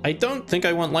simple. I don't think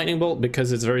I want lightning bolt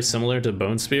because it's very similar to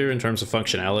bone spear in terms of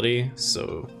functionality,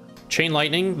 so... Chain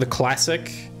lightning, the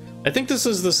classic. I think this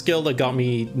is the skill that got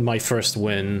me my first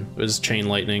win, was chain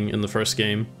lightning in the first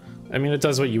game. I mean, it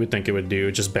does what you would think it would do.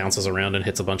 It just bounces around and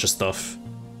hits a bunch of stuff.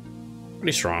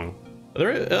 Pretty strong.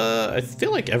 I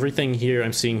feel like everything here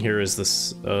I'm seeing here is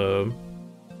this, the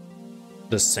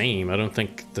same. I don't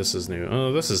think this is new.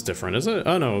 Oh, this is different, is it?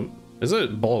 Oh no, is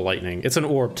it ball of lightning? It's an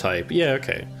orb type. Yeah,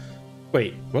 okay.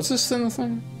 Wait, what's this in the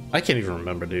thing? I can't even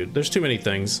remember, dude. There's too many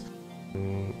things.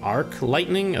 Arc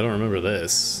lightning? I don't remember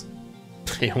this.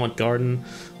 I want garden.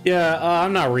 Yeah,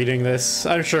 I'm not reading this.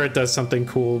 I'm sure it does something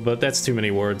cool, but that's too many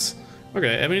words.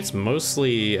 Okay, I mean, it's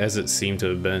mostly as it seemed to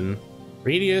have been.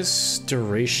 Radius,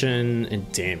 duration,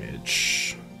 and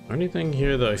damage. Is there anything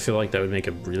here that I feel like that would make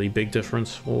a really big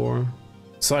difference for?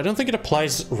 So I don't think it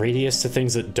applies radius to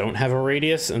things that don't have a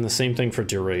radius, and the same thing for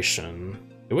duration.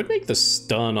 It would make the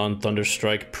stun on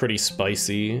Thunderstrike pretty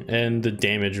spicy, and the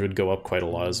damage would go up quite a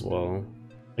lot as well.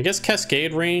 I guess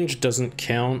Cascade range doesn't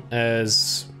count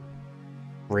as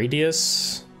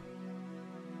radius?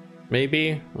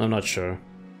 Maybe? I'm not sure.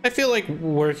 I feel like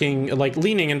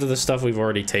leaning into the stuff we've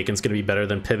already taken is going to be better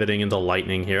than pivoting into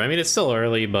lightning here. I mean, it's still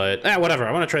early, but whatever.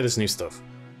 I want to try this new stuff.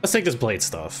 Let's take this blade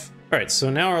stuff. All right, so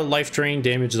now our life drain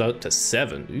damage is up to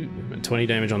 7. Ooh, and 20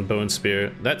 damage on Bone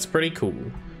Spear. That's pretty cool.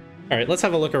 All right, let's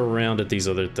have a look around at these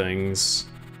other things.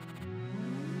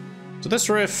 So this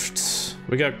rift,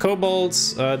 we got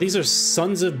kobolds. These are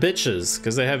sons of bitches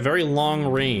because they have very long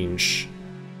range.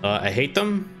 I hate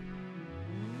them.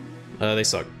 They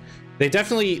suck. They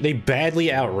badly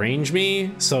outrange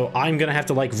me, so I'm gonna have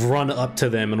to like run up to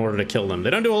them in order to kill them. They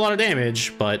don't do a lot of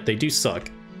damage, but they do suck.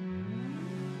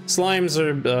 Slimes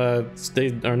are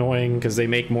they are annoying because they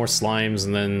make more slimes,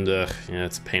 and then yeah,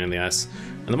 it's a pain in the ass.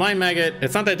 And the Mind Maggot,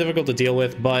 it's not that difficult to deal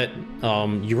with, but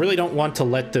you really don't want to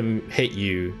let them hit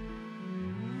you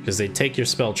because they take your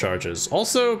spell charges.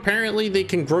 Also, apparently they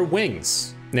can grow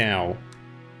wings now.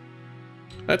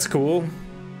 That's cool.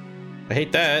 I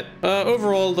hate that.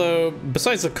 Overall though,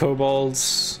 besides the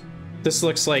kobolds, this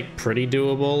looks like pretty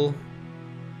doable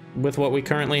with what we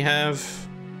currently have.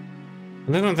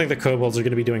 And I don't think the kobolds are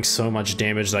going to be doing so much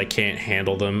damage that I can't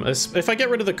handle them. If I get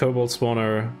rid of the kobold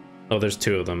spawner... Oh, there's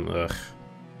 2 of them. Ugh.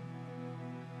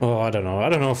 Oh, I don't know. I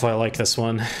don't know if I like this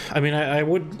one. I mean, I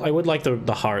would like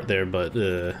the heart there, but...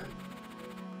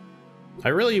 I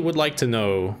really would like to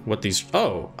know what these...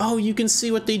 Oh, you can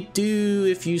see what they do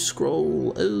if you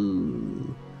scroll.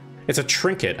 Oh. It's a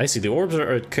trinket. I see. The orbs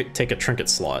take a trinket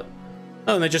slot.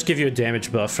 Oh, and they just give you a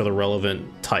damage buff for the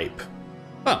relevant type.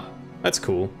 Oh, that's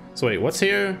cool. So wait, what's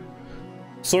here?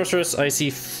 Sorceress, icy,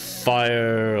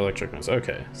 fire, electric ones.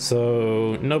 Okay,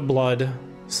 so no blood.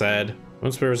 Sad.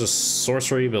 Bone Spear is a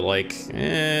sorcery, but like,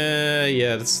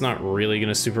 yeah, that's not really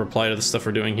gonna super apply to the stuff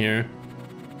we're doing here.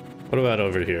 What about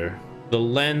over here? The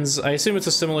lens, I assume it's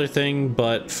a similar thing,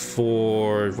 but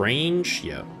for range?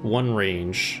 Yeah, 1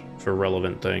 range for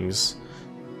relevant things.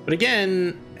 But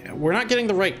again, we're not getting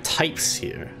the right types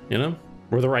here, you know?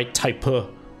 We're the right type,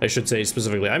 I should say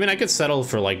specifically. I mean, I could settle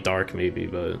for like dark maybe,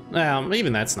 but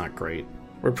even that's not great.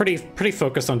 We're pretty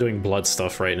focused on doing blood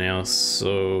stuff right now,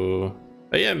 so...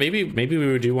 But yeah, maybe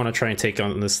we do want to try and take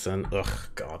on this then. Ugh,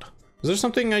 God. Is there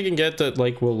something I can get that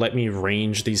like will let me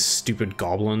range these stupid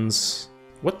goblins?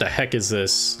 What the heck is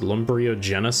this?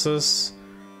 Lumbriogenesis?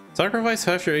 Sacrifice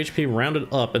half your HP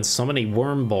rounded up and summon a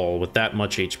worm ball with that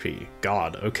much HP.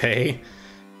 God, okay.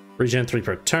 Regen 3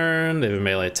 per turn. They have a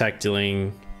melee attack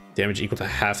dealing damage equal to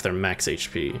half their max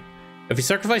HP. If you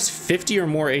sacrifice 50 or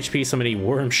more HP, summon a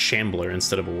worm shambler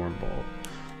instead of a worm ball.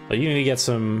 Like, you need to get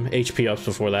some HP ups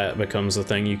before that becomes a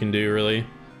thing you can do, really.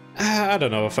 I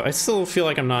don't know. If I still feel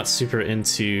like I'm not super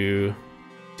into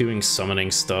doing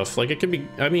summoning stuff. Like, it could be...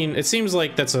 I mean, it seems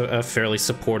like that's a fairly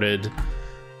supported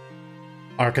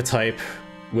archetype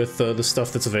with the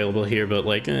stuff that's available here, but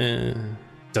like,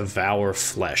 Devour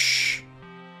Flesh.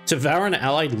 Devour an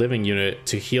allied living unit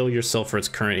to heal yourself for its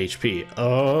current HP.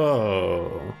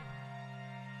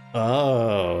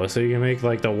 Oh, so you can make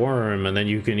like the worm and then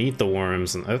you can eat the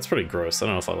worms, and that's pretty gross. I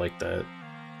don't know if I like that.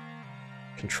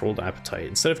 Controlled appetite.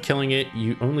 Instead of killing it,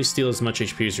 you only steal as much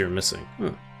HP as you're missing.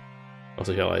 Huh.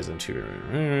 Also allies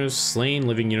into slain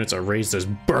living units are raised as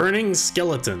burning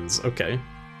skeletons. Okay,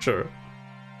 sure.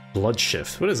 Blood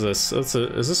shift. What is this? Is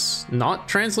this not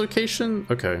translocation?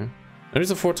 Okay.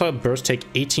 Enemies of Fortile Burst take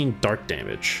 18 dark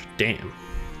damage. Damn.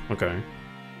 Okay.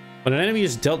 When an enemy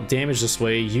is dealt damage this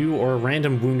way, you or a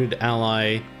random wounded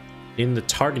ally in the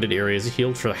targeted area is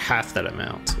healed for half that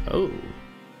amount. Oh.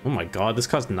 Oh my god, this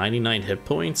costs 99 hit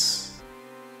points?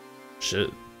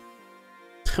 Shit.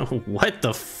 What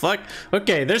the fuck?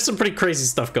 Okay, there's some pretty crazy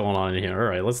stuff going on in here.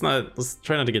 Alright, let's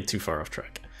try not to get too far off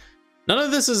track. None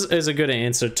of this is a good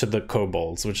answer to the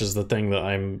kobolds, which is the thing that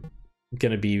I'm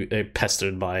gonna be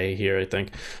pestered by here, I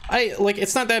think.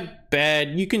 It's not that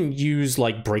bad. You can use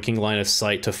like breaking line of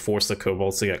sight to force the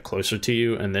kobolds to get closer to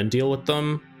you and then deal with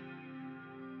them.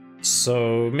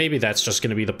 So maybe that's just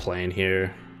gonna be the plan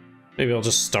here. Maybe I'll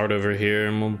just start over here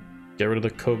and we'll get rid of the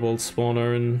kobold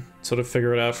spawner and sort of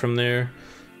figure it out from there.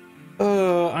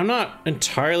 I'm not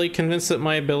entirely convinced that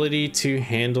my ability to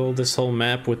handle this whole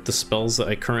map with the spells that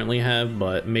I currently have,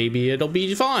 but maybe it'll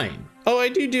be fine. Oh, I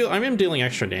am dealing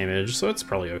extra damage, so it's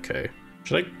probably okay.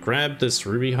 Should I grab this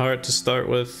ruby heart to start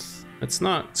with? It's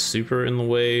not super in the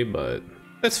way, but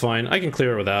that's fine. I can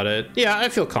clear it without it. Yeah, I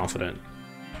feel confident.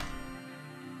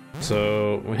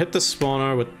 So we hit the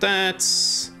spawner with that.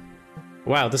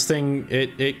 Wow, this thing,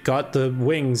 it got the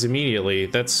wings immediately.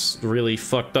 That's really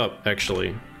fucked up,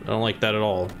 actually. I don't like that at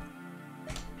all.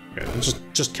 Okay,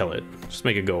 just kill it. Just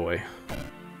make it go away.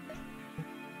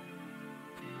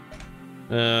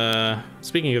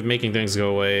 Speaking of making things go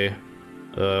away,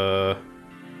 no.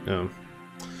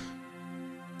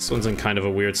 This one's in kind of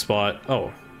a weird spot.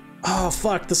 Oh,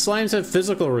 fuck! The slimes have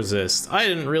physical resist. I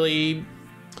didn't really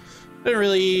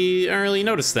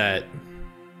notice that.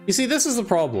 You see, this is the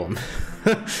problem.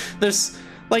 There's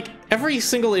like every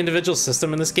single individual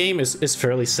system in this game is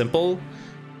fairly simple.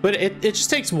 But it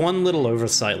just takes one little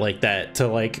oversight like that to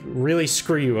like really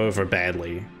screw you over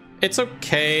badly. It's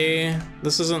okay.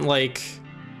 This isn't like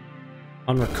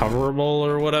unrecoverable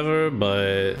or whatever,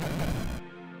 but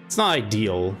it's not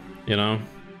ideal, you know?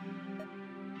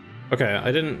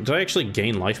 Okay, did I actually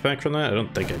gain life back from that? I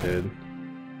don't think I did.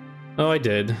 Oh, I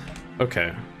did.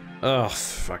 Okay. Oh,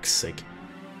 fuck's sake.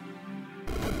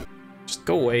 Just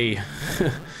go away.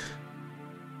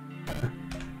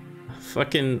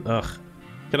 Fucking, ugh.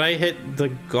 Can I hit the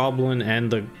goblin and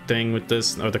the thing with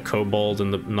this? Or the kobold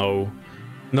and the... No.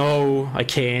 No, I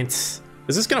can't. Is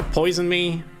this gonna poison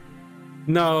me?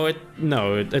 No,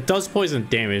 it does poison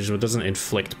damage, but it doesn't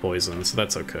inflict poison, so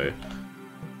that's okay.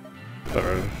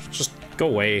 Or just go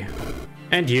away.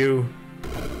 And you.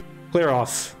 Clear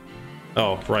off.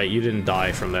 Oh, right, you didn't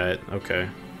die from that. Okay.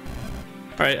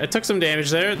 Alright, I took some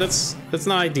damage there. That's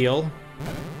not ideal.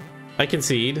 I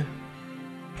concede.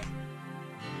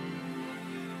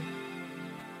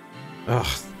 Ugh,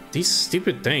 these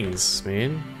stupid things,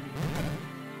 man.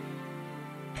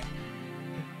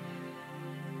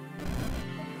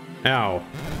 Ow.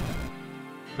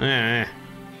 Eh.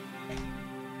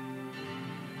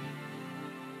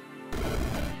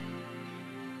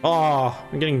 Oh,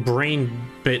 I'm getting brain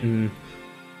bitten.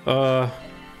 I'm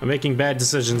making bad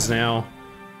decisions now.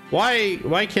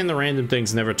 Why can the random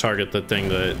things never target the thing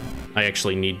that I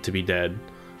actually need to be dead?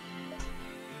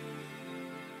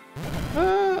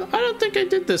 I don't think I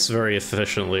did this very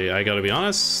efficiently, I gotta be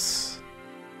honest.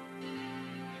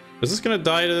 Is this gonna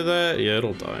die to that? Yeah,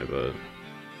 it'll die, but...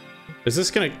 Is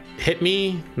this gonna hit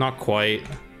me? Not quite.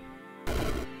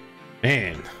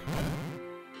 Man.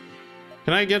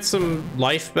 Can I get some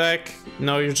life back?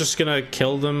 No, you're just gonna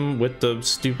kill them with the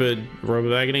stupid robe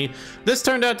of agony. This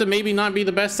turned out to maybe not be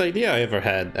the best idea I ever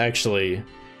had, actually.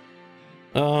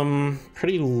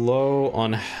 Pretty low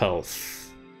on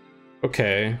health.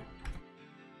 Okay.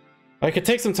 I could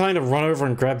take some time to run over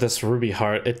and grab this ruby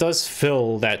heart. It does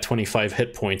fill that 25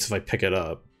 hit points if I pick it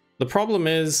up. The problem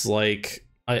is, like,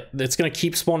 it's gonna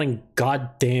keep spawning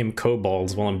goddamn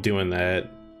kobolds while I'm doing that.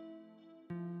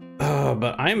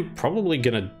 But I'm probably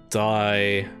gonna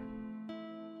die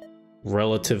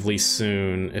relatively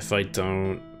soon if I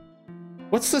don't.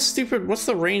 What's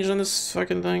the range on this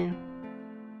fucking thing?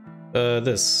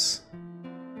 This.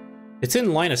 It's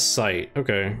in line of sight.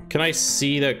 Okay. Can I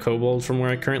see that kobold from where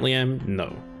I currently am?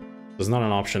 No. There's not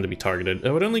an option to be targeted.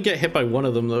 I would only get hit by one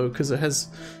of them though, because it has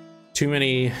too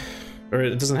many, or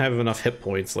it doesn't have enough hit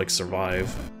points, like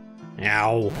survive.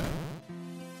 Ow.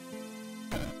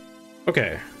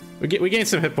 Okay. We gained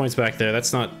some hit points back there.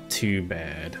 That's not too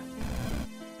bad.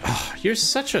 Oh, you're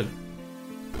such a...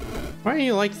 Why are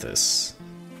you like this?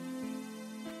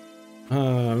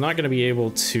 I'm not going to be able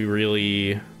to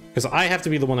really... Because I have to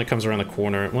be the one that comes around the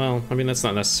corner. Well, I mean, that's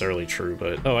not necessarily true,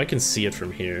 but... Oh, I can see it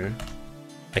from here.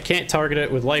 I can't target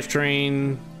it with life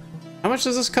drain. How much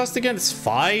does this cost again? It's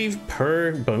 5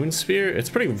 per bone spear?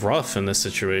 It's pretty rough in this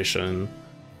situation.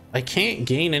 I can't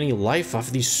gain any life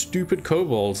off these stupid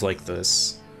kobolds like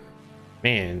this.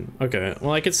 Man, okay.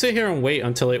 Well, I could sit here and wait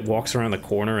until it walks around the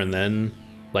corner and then,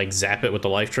 like, zap it with the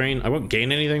life drain. I won't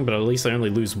gain anything, but at least I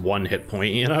only lose 1 hit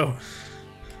point, you know?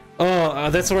 Oh,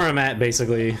 that's where I'm at,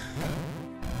 basically.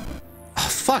 Oh,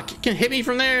 fuck! You can hit me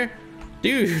from there?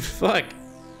 Dude, fuck.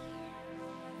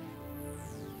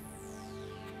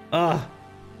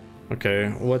 Okay,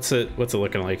 what's it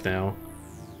looking like now?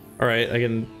 Alright, I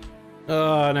can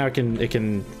Now it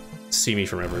can see me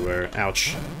from everywhere.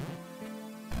 Ouch.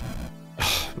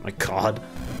 Oh my god.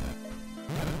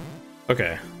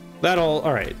 Okay.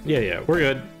 Alright. Yeah, we're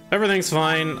good. Everything's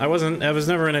fine. I was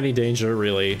never in any danger,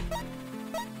 really.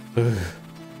 Ugh.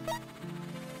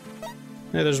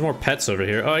 Yeah, there's more pets over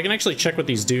here. Oh, I can actually check what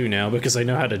these do now because I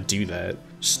know how to do that.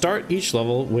 Start each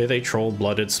level with a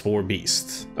troll-blooded spore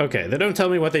beast. Okay, they don't tell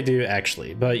me what they do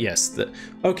actually, but yes.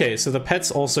 Okay, so the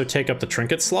pets also take up the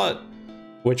trinket slot,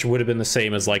 which would have been the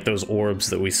same as like those orbs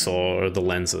that we saw, or the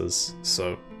lenses.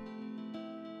 So,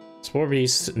 spore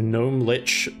beast, gnome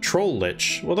lich, troll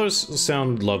lich. Well, those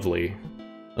sound lovely.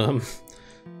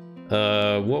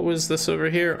 What was this over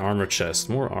here? Armor chest,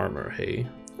 more armor, hey.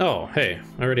 Oh, hey,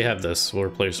 I already have this. We'll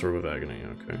replace Robe of Agony,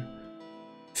 okay.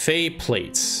 Fey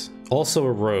plates, also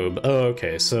a robe. Oh,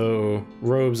 okay, so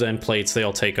robes and plates, they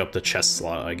all take up the chest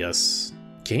slot, I guess.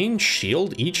 Gain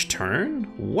shield each turn?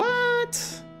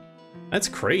 What? That's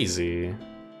crazy.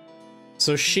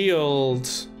 So shield,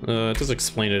 it does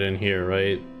explain it in here,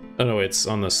 right? Oh no, it's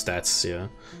on the stats, yeah.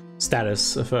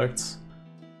 Status effects.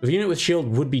 If a unit with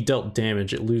shield would be dealt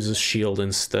damage, it loses shield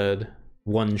instead.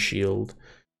 1 shield.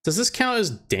 Does this count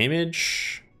as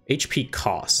damage? HP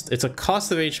cost. It's a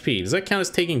cost of HP. Does that count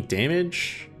as taking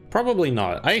damage? Probably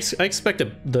not. I expect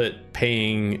that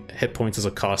paying hit points as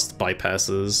a cost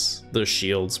bypasses the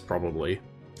shields, probably.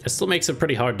 It still makes it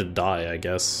pretty hard to die, I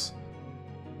guess.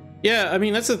 Yeah, I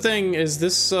mean, that's the thing, is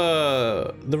this,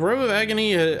 the Robe of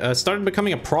Agony started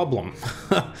becoming a problem.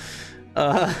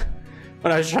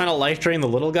 When I was trying to life drain the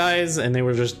little guys, and they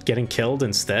were just getting killed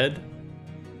instead.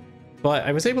 But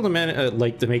I was able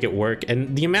to to make it work,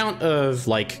 and the amount of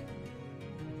like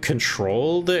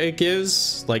control that it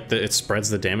gives, like it spreads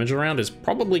the damage around, is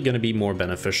probably going to be more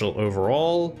beneficial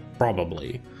overall,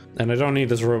 probably. And I don't need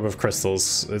this robe of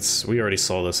crystals. We already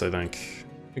saw this, I think.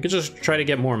 I could just try to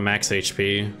get more max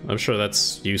HP. I'm sure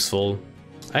that's useful.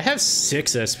 I have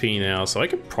 6 SP now, so I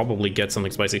could probably get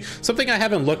something spicy. Something I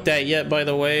haven't looked at yet, by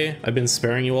the way. I've been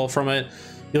sparing you all from it.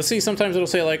 You'll see sometimes it'll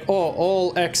say like, oh,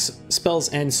 all X spells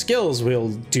and skills will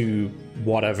do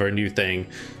whatever new thing.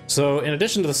 So in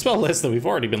addition to the spell list that we've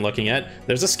already been looking at,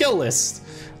 there's a skill list.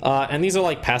 And these are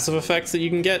like passive effects that you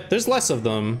can get. There's less of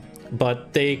them,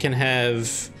 but they can have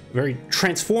very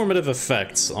transformative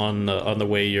effects on the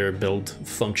way your build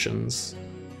functions.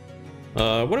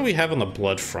 What do we have on the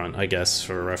blood front, I guess,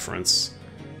 for reference?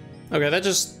 Okay,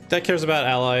 that cares about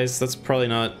allies. That's probably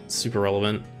not super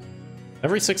relevant.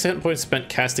 Every 6 hit points spent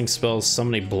casting spells,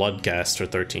 summon a blood ghast for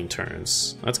 13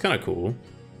 turns. That's kind of cool.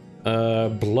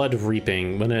 Blood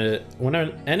reaping. When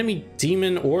an enemy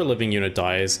demon or living unit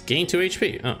dies, gain 2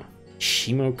 HP. Oh.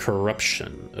 Chemo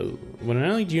corruption. Oh. When an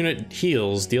allied unit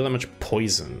heals, deal that much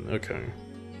poison. Okay.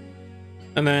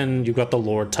 And then you've got the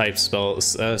lord type spell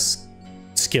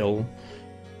skill.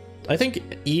 I think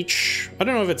I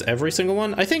don't know if it's every single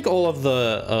one. I think all of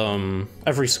the,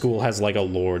 every school has like a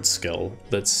lord skill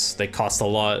they cost a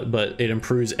lot, but it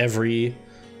improves every,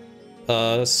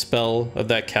 spell of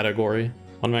that category.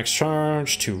 1 max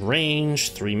charge, 2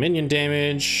 range, 3 minion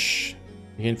damage,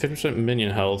 you gain 50%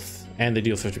 minion health, and they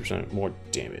deal 50% more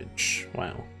damage.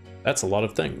 Wow. That's a lot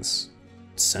of things.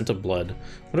 Scent of blood.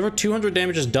 Whenever 200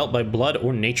 damage is dealt by blood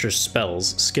or nature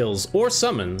spells, skills, or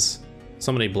summons,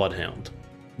 summon a bloodhound.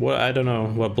 Well, I don't know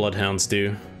what bloodhounds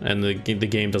do, and the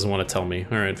game doesn't want to tell me.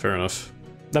 Alright, fair enough.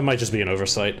 That might just be an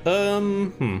oversight.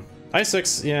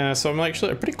 I6, yeah, so I'm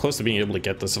actually pretty close to being able to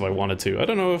get this if I wanted to. I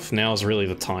don't know if now's really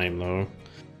the time, though.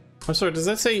 I'm sorry, does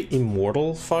that say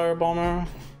Immortal Firebomber?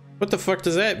 What the fuck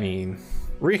does that mean?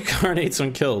 Reincarnates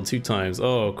when killed 2 times.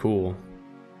 Oh, cool.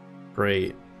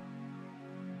 Great.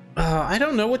 I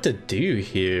don't know what to do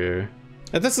here.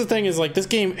 And that's the thing, is like this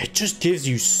game, it just gives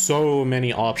you so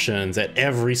many options at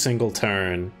every single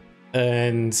turn,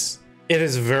 and it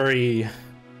is very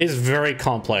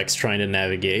complex trying to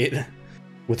navigate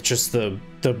with just the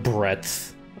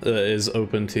breadth is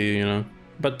open to you, you know.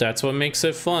 But that's what makes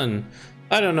it fun.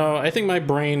 I don't know. I think my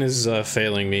brain is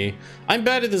failing me. I'm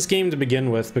bad at this game to begin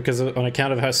with because on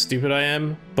account of how stupid I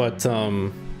am, but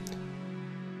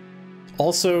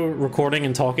also, recording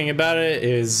and talking about it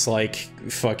is like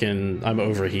fucking, I'm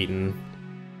overheating.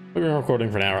 We've been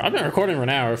recording for an hour. I've been recording for an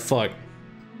hour, fuck.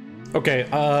 Okay,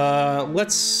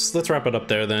 let's wrap it up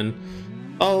there then.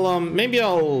 Maybe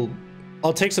I'll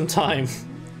take some time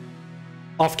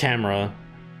off camera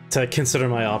to consider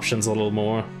my options a little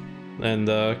more and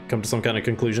come to some kind of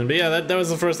conclusion. But yeah, that was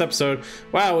the first episode.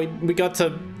 Wow, we got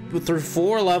through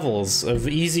 4 levels of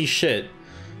easy shit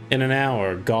in an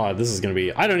hour. God, this is gonna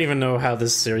be... I don't even know how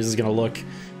this series is gonna look.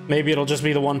 Maybe it'll just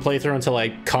be the one playthrough until I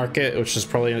cark it, which is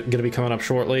probably gonna be coming up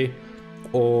shortly.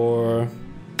 Or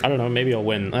I don't know, maybe I'll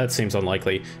win. That seems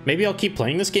unlikely. Maybe I'll keep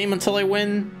playing this game until I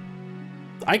win?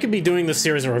 I could be doing this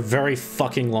series for a very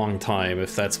fucking long time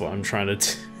if that's what I'm trying to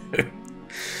do.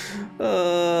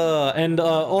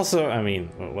 Also, I mean,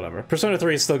 whatever. Persona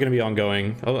 3 is still going to be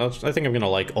ongoing. I think I'm going to,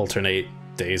 like, alternate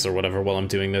days or whatever while I'm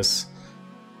doing this.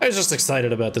 I was just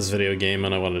excited about this video game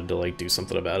and I wanted to, like, do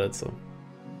something about it, so...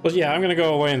 But yeah, I'm going to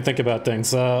go away and think about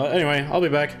things. Anyway, I'll be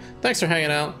back. Thanks for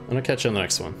hanging out, and I'll catch you on the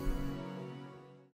next one.